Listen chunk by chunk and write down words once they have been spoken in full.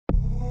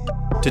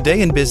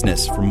Today in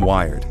Business from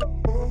Wired.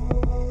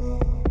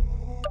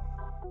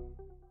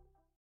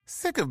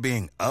 Sick of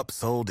being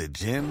upsold at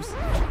gyms?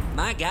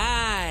 My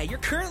guy, you're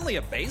currently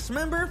a base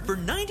member? For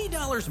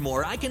 $90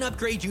 more, I can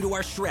upgrade you to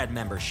our Shred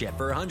membership.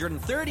 For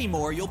 $130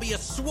 more, you'll be a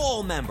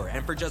Swole member.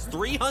 And for just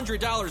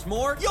 $300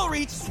 more, you'll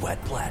reach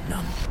Sweat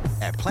Platinum.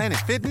 At Planet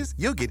Fitness,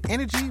 you'll get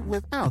energy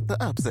without the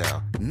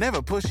upsell.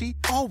 Never pushy,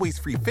 always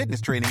free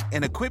fitness training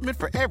and equipment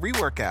for every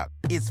workout.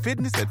 It's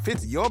fitness that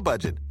fits your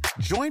budget.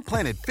 Join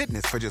Planet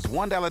Fitness for just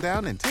 $1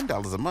 down and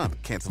 $10 a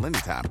month. Cancel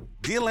anytime.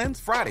 Deal ends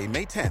Friday,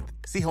 May 10th.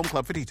 See Home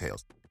Club for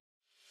details.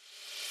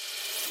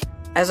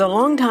 As a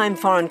longtime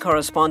foreign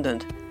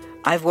correspondent,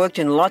 I've worked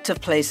in lots of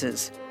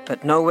places,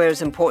 but nowhere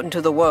as important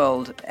to the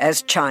world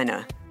as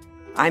China.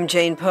 I'm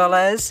Jane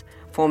Perlez,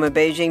 former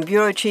Beijing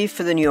bureau chief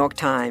for the New York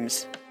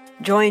Times.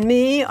 Join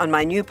me on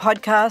my new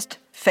podcast,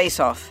 Face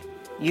Off,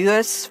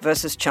 U.S.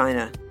 versus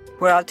China,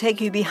 where I'll take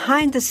you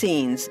behind the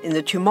scenes in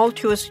the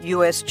tumultuous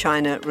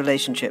U.S.-China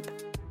relationship.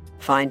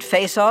 Find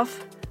Face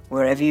Off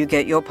wherever you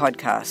get your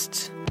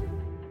podcasts.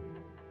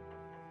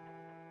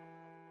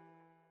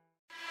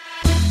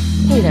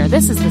 Hey there,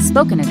 this is the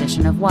spoken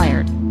edition of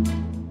Wired.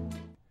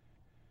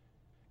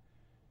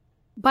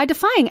 By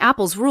defying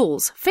Apple's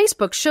rules,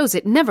 Facebook shows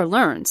it never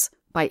learns,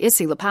 by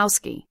Issy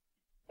Lepowski.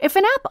 If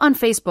an app on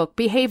Facebook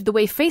behaved the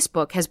way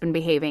Facebook has been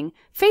behaving,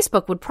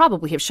 Facebook would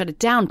probably have shut it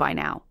down by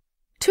now.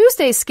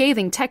 Tuesday's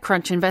scathing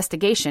TechCrunch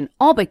investigation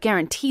all but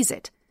guarantees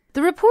it.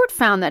 The report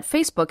found that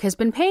Facebook has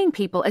been paying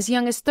people as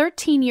young as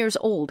 13 years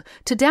old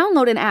to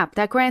download an app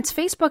that grants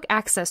Facebook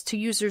access to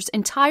users'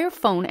 entire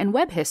phone and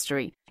web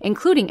history,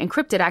 including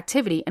encrypted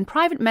activity and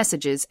private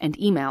messages and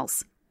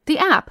emails. The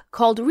app,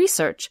 called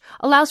Research,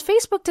 allows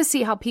Facebook to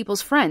see how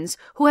people's friends,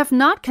 who have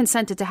not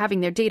consented to having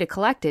their data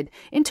collected,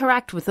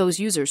 interact with those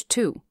users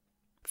too.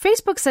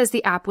 Facebook says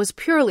the app was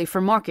purely for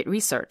market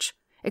research.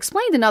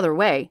 Explained another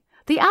way,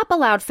 the app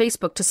allowed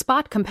Facebook to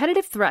spot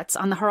competitive threats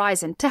on the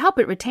horizon to help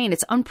it retain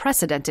its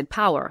unprecedented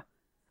power.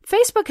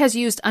 Facebook has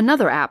used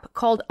another app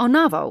called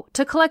Onavo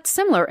to collect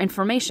similar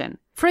information.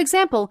 For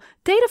example,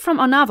 data from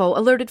Onavo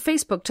alerted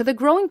Facebook to the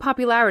growing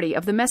popularity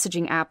of the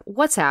messaging app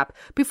WhatsApp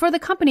before the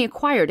company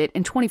acquired it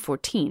in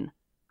 2014.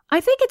 I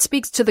think it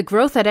speaks to the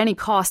growth at any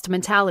cost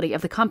mentality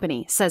of the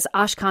company, says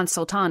Ashkan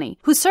Soltani,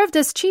 who served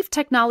as chief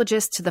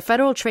technologist to the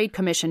Federal Trade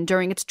Commission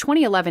during its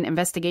 2011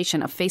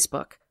 investigation of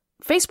Facebook.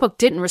 Facebook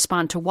didn't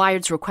respond to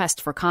Wired's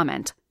request for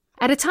comment.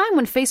 At a time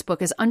when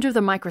Facebook is under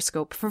the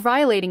microscope for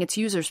violating its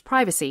users'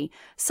 privacy,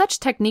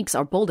 such techniques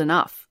are bold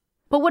enough.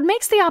 But what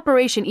makes the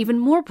operation even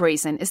more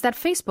brazen is that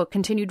Facebook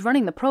continued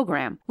running the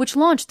program, which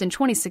launched in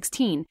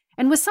 2016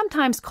 and was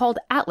sometimes called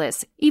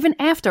Atlas even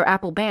after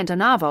Apple banned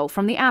Onavo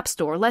from the App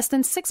Store less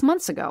than 6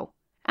 months ago.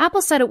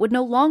 Apple said it would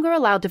no longer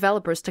allow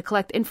developers to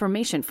collect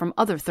information from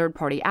other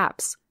third-party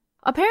apps.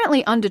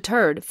 Apparently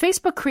undeterred,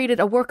 Facebook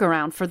created a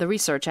workaround for the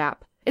Research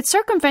app. It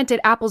circumvented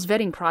Apple's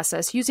vetting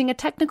process using a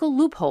technical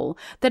loophole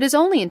that is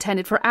only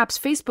intended for apps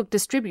Facebook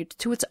distributes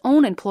to its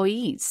own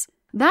employees.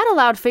 That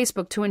allowed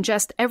Facebook to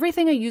ingest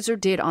everything a user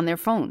did on their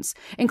phones,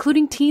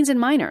 including teens and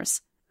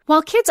minors.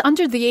 While kids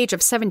under the age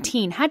of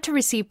 17 had to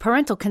receive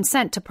parental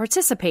consent to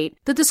participate,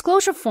 the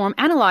disclosure form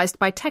analyzed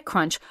by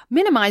TechCrunch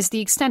minimized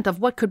the extent of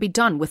what could be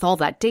done with all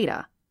that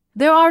data.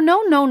 There are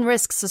no known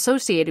risks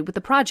associated with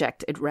the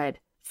project, it read.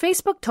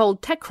 Facebook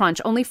told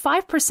TechCrunch only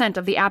 5%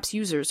 of the app's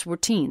users were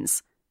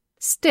teens.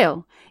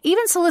 Still,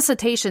 even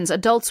solicitations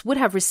adults would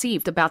have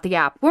received about the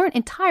app weren't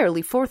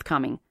entirely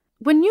forthcoming.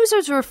 When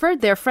users referred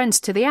their friends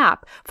to the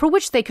app, for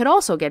which they could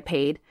also get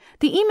paid,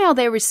 the email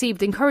they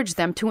received encouraged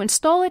them to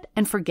install it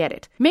and forget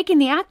it, making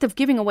the act of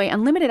giving away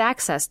unlimited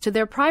access to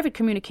their private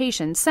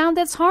communications sound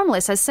as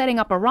harmless as setting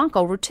up a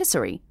Ronco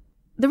rotisserie.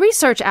 The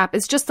Research app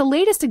is just the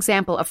latest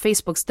example of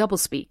Facebook's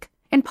doublespeak.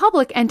 In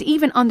public and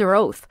even under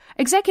oath,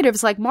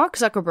 executives like Mark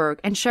Zuckerberg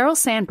and Sheryl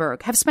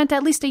Sandberg have spent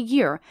at least a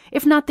year,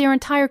 if not their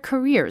entire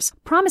careers,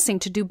 promising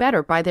to do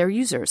better by their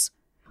users.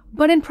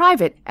 But in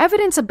private,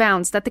 evidence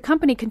abounds that the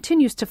company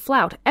continues to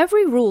flout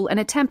every rule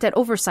and attempt at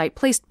oversight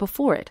placed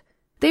before it.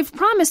 They've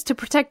promised to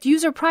protect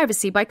user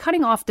privacy by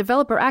cutting off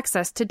developer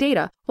access to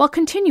data while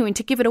continuing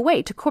to give it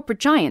away to corporate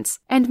giants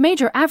and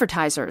major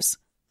advertisers.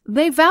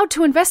 They vowed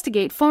to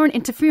investigate foreign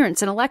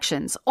interference in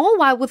elections, all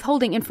while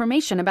withholding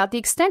information about the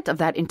extent of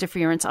that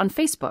interference on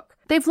Facebook.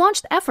 They've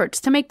launched efforts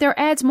to make their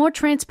ads more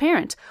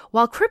transparent,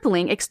 while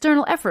crippling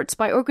external efforts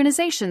by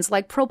organizations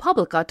like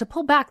ProPublica to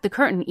pull back the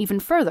curtain even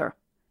further.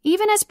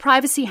 Even as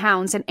privacy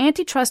hounds and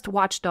antitrust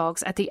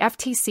watchdogs at the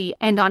FTC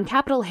and on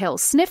Capitol Hill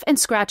sniff and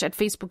scratch at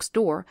Facebook's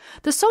door,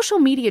 the social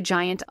media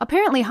giant,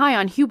 apparently high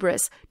on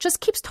hubris,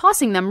 just keeps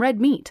tossing them red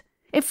meat.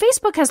 If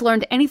Facebook has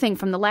learned anything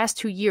from the last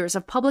 2 years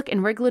of public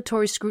and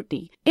regulatory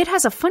scrutiny, it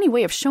has a funny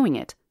way of showing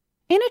it.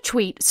 In a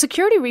tweet,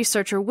 security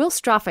researcher Will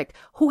Strofik,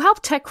 who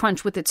helped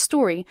TechCrunch with its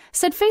story,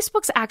 said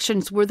Facebook's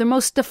actions were the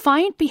most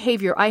defiant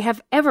behavior I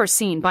have ever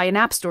seen by an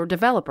App Store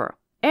developer.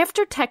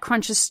 After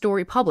TechCrunch's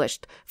story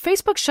published,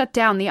 Facebook shut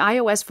down the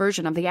iOS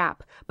version of the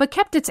app, but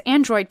kept its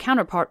Android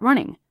counterpart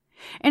running.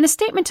 In a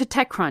statement to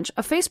TechCrunch,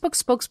 a Facebook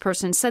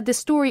spokesperson said the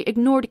story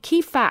ignored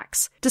key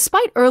facts.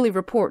 Despite early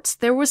reports,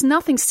 there was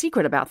nothing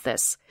secret about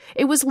this.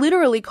 It was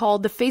literally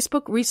called the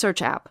Facebook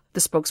Research App, the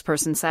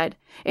spokesperson said.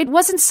 It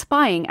wasn't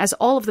spying, as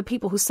all of the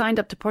people who signed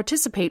up to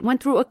participate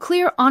went through a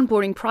clear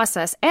onboarding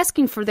process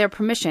asking for their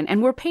permission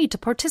and were paid to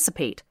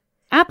participate.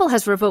 Apple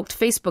has revoked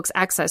Facebook's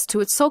access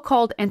to its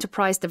so-called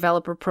Enterprise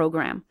Developer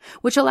Program,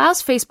 which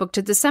allows Facebook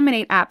to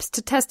disseminate apps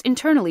to test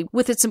internally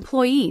with its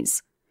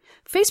employees.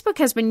 Facebook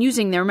has been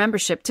using their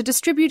membership to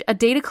distribute a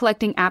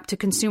data-collecting app to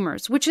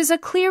consumers, which is a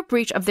clear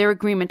breach of their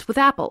agreement with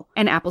Apple,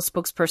 an Apple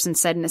spokesperson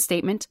said in a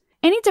statement.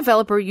 Any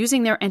developer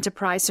using their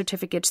enterprise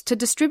certificates to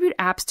distribute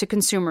apps to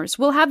consumers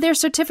will have their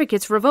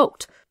certificates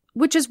revoked,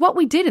 which is what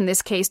we did in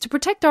this case to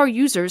protect our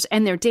users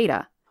and their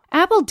data.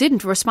 Apple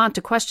didn't respond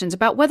to questions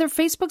about whether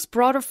Facebook's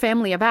broader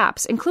family of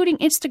apps, including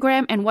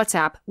Instagram and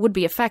WhatsApp, would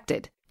be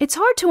affected. It's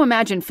hard to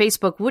imagine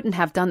Facebook wouldn't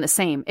have done the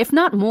same, if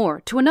not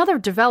more, to another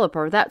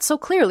developer that so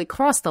clearly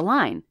crossed the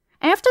line.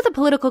 After the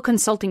political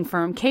consulting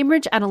firm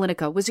Cambridge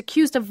Analytica was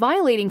accused of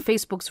violating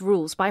Facebook's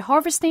rules by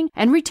harvesting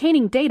and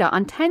retaining data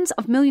on tens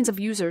of millions of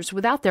users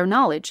without their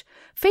knowledge,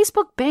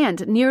 Facebook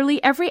banned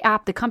nearly every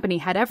app the company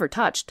had ever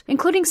touched,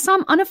 including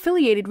some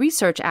unaffiliated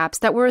research apps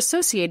that were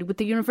associated with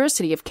the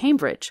University of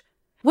Cambridge.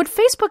 What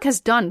Facebook has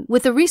done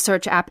with the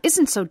research app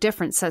isn't so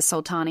different, says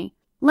Soltani.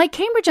 Like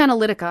Cambridge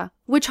Analytica,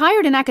 which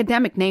hired an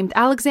academic named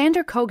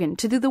Alexander Kogan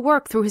to do the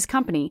work through his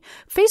company,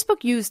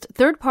 Facebook used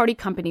third-party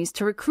companies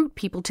to recruit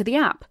people to the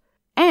app.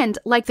 And,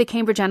 like the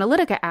Cambridge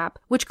Analytica app,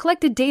 which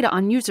collected data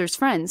on users'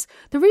 friends,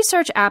 the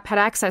research app had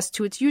access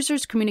to its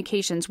users'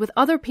 communications with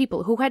other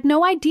people who had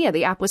no idea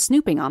the app was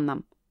snooping on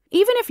them.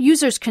 Even if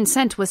users'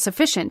 consent was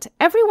sufficient,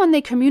 everyone they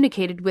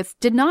communicated with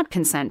did not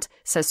consent,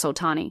 says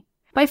Soltani.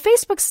 By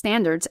Facebook's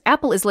standards,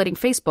 Apple is letting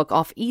Facebook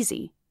off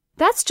easy.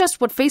 That's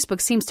just what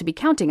Facebook seems to be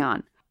counting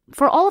on.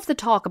 For all of the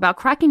talk about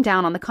cracking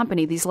down on the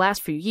company these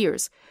last few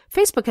years,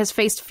 Facebook has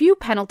faced few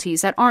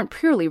penalties that aren't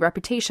purely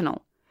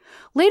reputational.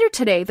 Later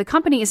today, the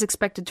company is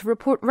expected to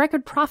report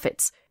record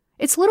profits.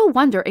 It's little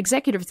wonder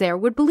executives there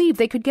would believe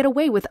they could get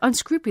away with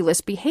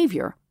unscrupulous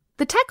behavior.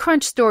 The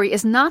TechCrunch story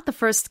is not the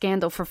first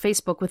scandal for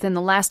Facebook within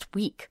the last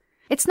week.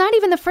 It's not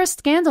even the first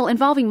scandal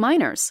involving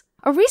minors.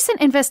 A recent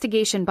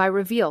investigation by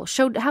Reveal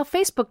showed how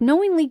Facebook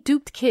knowingly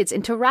duped kids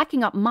into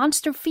racking up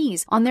monster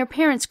fees on their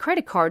parents'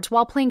 credit cards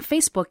while playing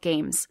Facebook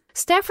games.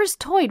 Staffers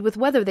toyed with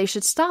whether they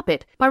should stop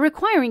it by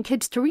requiring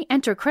kids to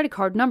re-enter credit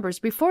card numbers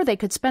before they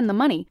could spend the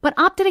money, but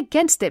opted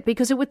against it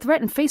because it would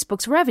threaten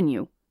Facebook's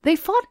revenue. They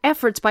fought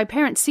efforts by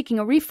parents seeking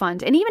a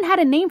refund and even had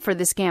a name for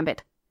this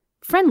gambit: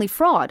 friendly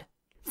fraud.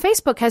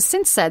 Facebook has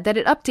since said that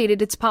it updated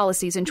its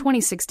policies in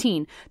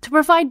 2016 to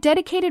provide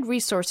dedicated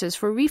resources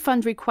for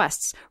refund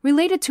requests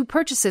related to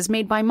purchases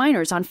made by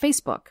minors on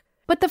Facebook.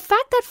 But the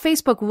fact that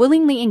Facebook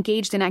willingly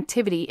engaged in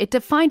activity it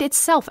defined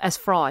itself as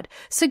fraud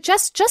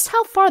suggests just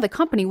how far the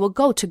company will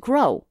go to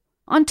grow.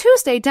 On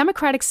Tuesday,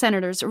 Democratic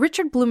Senators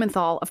Richard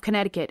Blumenthal of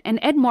Connecticut and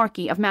Ed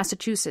Markey of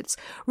Massachusetts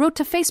wrote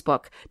to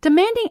Facebook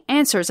demanding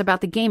answers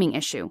about the gaming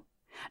issue.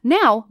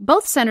 Now,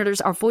 both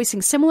senators are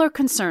voicing similar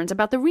concerns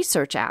about the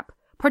research app,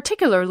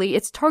 particularly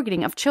its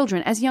targeting of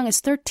children as young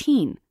as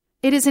 13.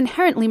 It is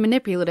inherently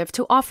manipulative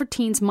to offer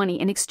teens money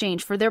in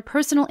exchange for their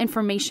personal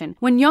information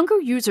when younger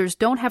users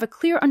don't have a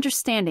clear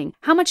understanding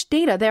how much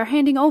data they're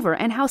handing over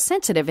and how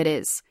sensitive it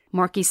is,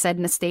 Markey said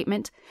in a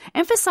statement,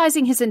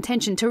 emphasizing his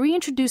intention to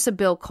reintroduce a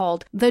bill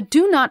called the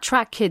Do Not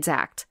Track Kids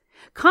Act.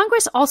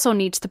 Congress also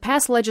needs to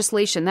pass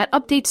legislation that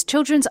updates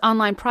children's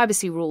online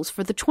privacy rules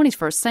for the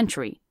 21st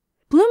century.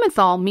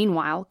 Blumenthal,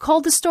 meanwhile,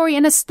 called the story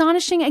an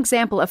astonishing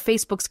example of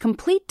Facebook's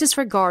complete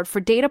disregard for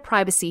data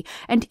privacy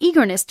and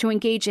eagerness to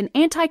engage in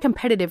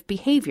anti-competitive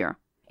behavior.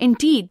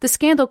 Indeed, the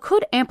scandal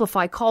could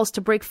amplify calls to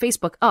break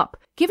Facebook up,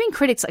 giving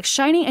critics a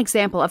shining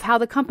example of how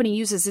the company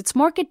uses its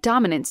market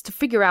dominance to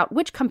figure out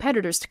which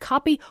competitors to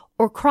copy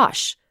or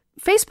crush.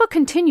 Facebook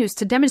continues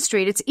to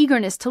demonstrate its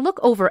eagerness to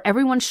look over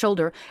everyone's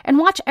shoulder and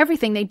watch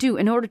everything they do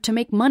in order to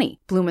make money,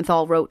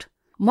 Blumenthal wrote.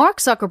 Mark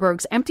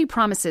Zuckerberg's empty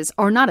promises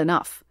are not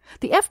enough.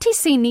 The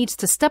FTC needs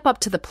to step up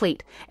to the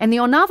plate, and the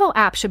Onavo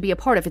app should be a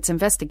part of its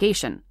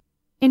investigation.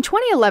 In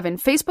 2011,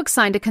 Facebook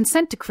signed a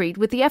consent decree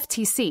with the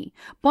FTC,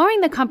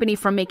 barring the company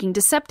from making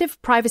deceptive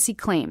privacy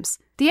claims.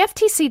 The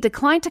FTC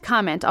declined to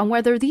comment on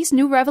whether these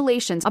new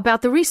revelations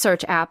about the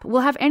research app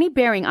will have any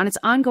bearing on its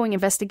ongoing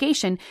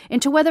investigation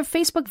into whether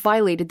Facebook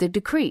violated the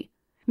decree.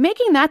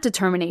 Making that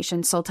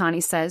determination,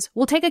 Soltani says,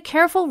 will take a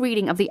careful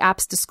reading of the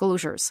app's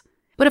disclosures.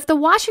 But if the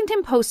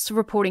Washington Post's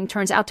reporting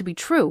turns out to be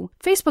true,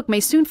 Facebook may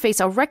soon face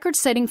a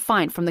record-setting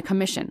fine from the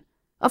commission.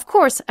 Of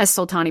course, as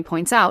Soltani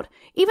points out,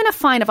 even a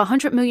fine of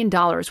 $100 million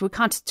would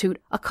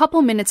constitute a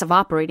couple minutes of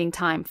operating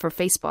time for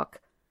Facebook.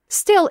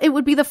 Still, it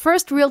would be the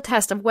first real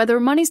test of whether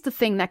money's the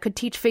thing that could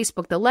teach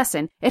Facebook the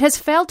lesson it has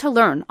failed to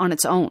learn on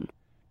its own.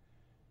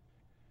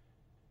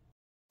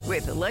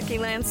 With the Lucky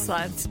Land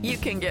Slots, you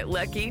can get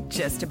lucky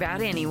just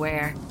about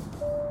anywhere.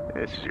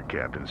 This is your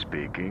captain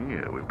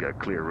speaking. We've got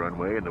clear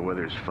runway and the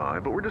weather's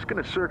fine, but we're just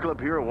going to circle up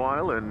here a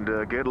while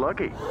and get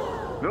lucky.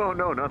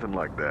 No, nothing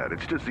like that.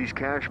 It's just these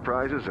cash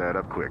prizes add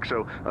up quick.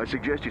 So I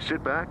suggest you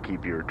sit back,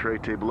 keep your tray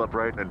table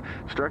upright, and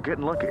start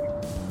getting lucky.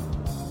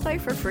 Play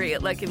for free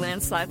at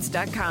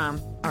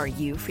LuckyLandSlots.com. Are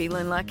you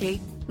feeling lucky?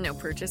 No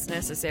purchase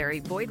necessary.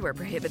 Void where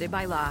prohibited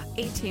by law.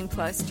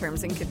 18+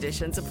 terms and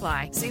conditions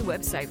apply. See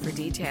website for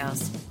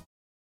details.